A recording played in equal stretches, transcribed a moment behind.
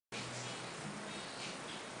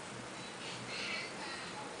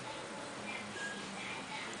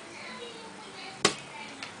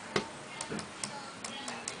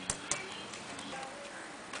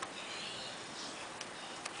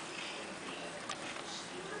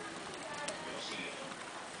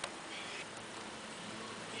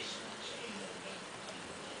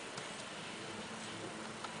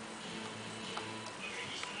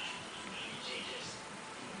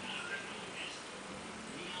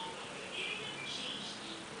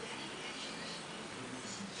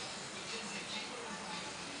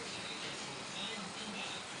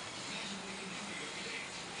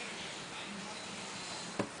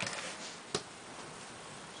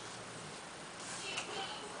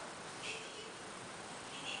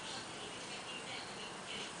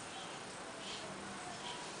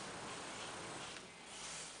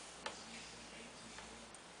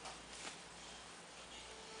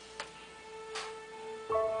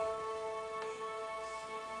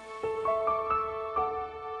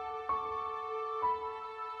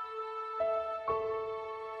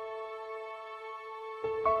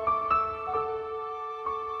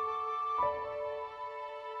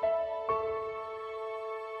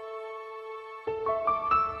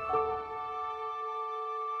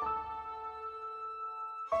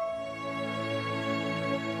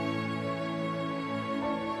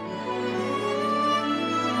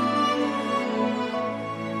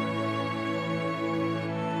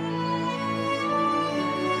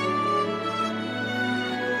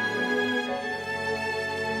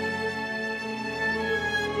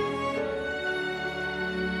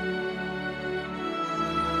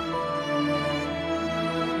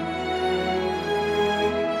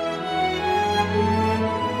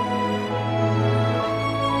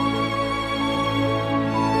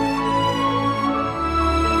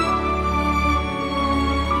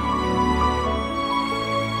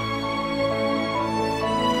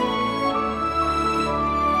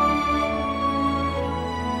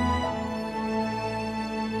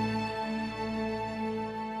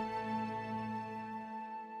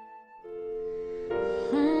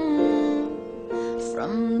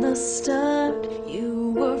From the start,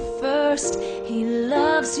 you were first. He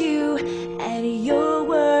loves you at your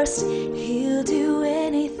worst. He'll do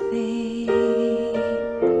anything.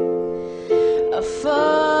 A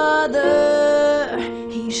father,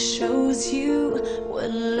 he shows you what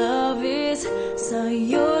love is. Saw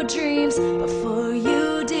your dreams before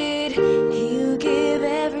you did. He'll give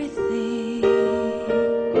everything.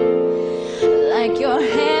 Like your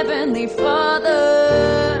heavenly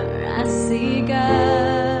Father, I see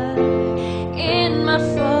God in my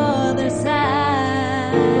Father's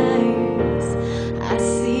eyes. I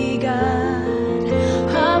see God.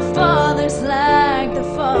 Our Father's like the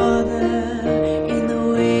Father in the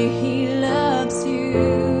way He loves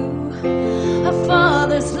you. Our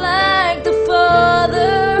Father's like the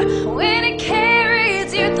Father when He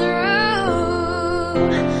carries you through.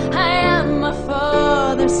 I am my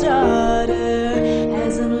Father's daughter,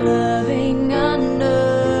 as I'm loving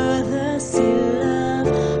under sea love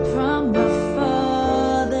from my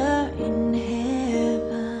Father in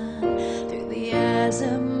heaven, through the eyes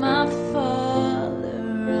of my Father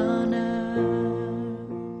on earth.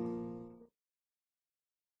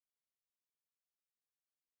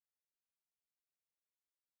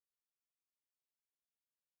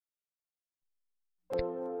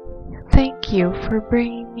 Thank you for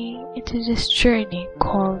bringing me into this journey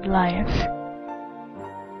called life.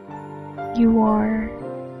 You are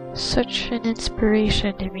such an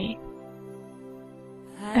inspiration to me.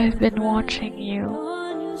 I've been watching you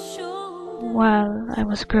while I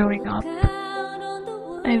was growing up.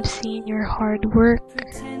 I've seen your hard work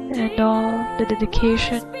and all the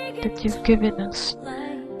dedication that you've given us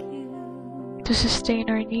to sustain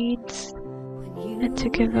our needs and to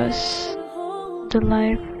give us the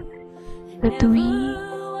life that we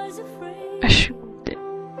assumed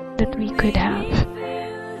that we could have.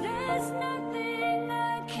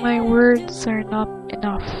 My words are not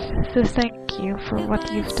enough to thank you for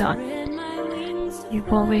what you've done.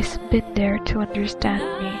 You've always been there to understand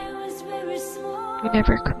me. You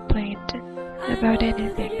never complained about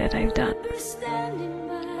anything that I've done.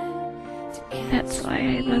 That's why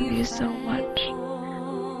I love you so much.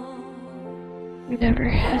 You never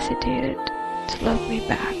hesitated to love me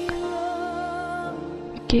back.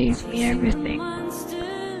 You gave me everything,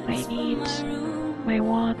 my needs, my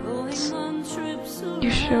wants. You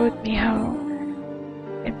showed me how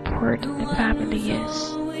important the family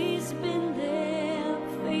is.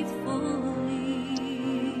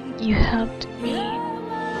 You helped me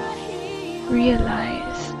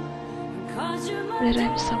realize that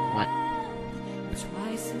I'm someone,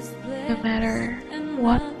 no matter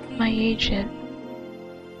what my age is,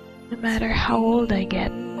 no matter how old I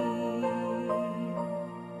get,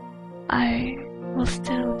 I will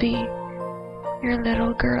still be your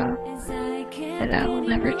little girl that I will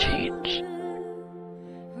never change.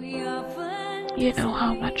 You know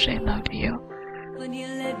how much I love you. I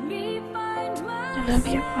love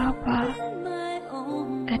you, Papa.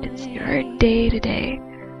 And it's your day today.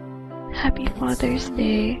 Happy Father's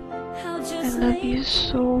Day. I love you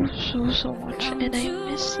so much, and I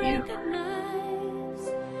miss you.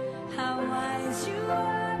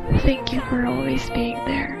 Thank you for always being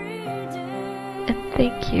there. And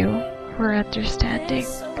thank you for understanding.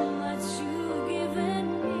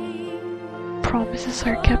 Promises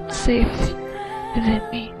are kept safe within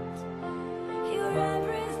me.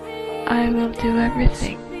 I will do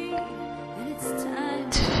everything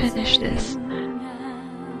to finish this.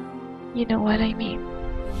 You know what I mean.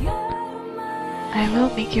 I will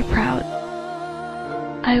make you proud.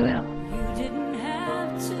 I will.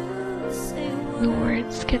 No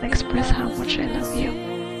words can express how much I love you.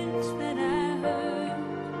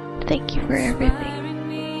 Thank you for everything.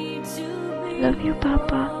 I love you,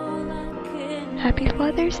 Papa. Happy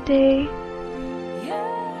Father's Day.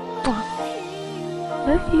 Mwah.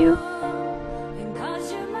 Love you.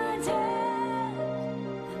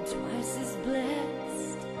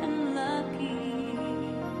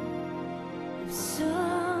 So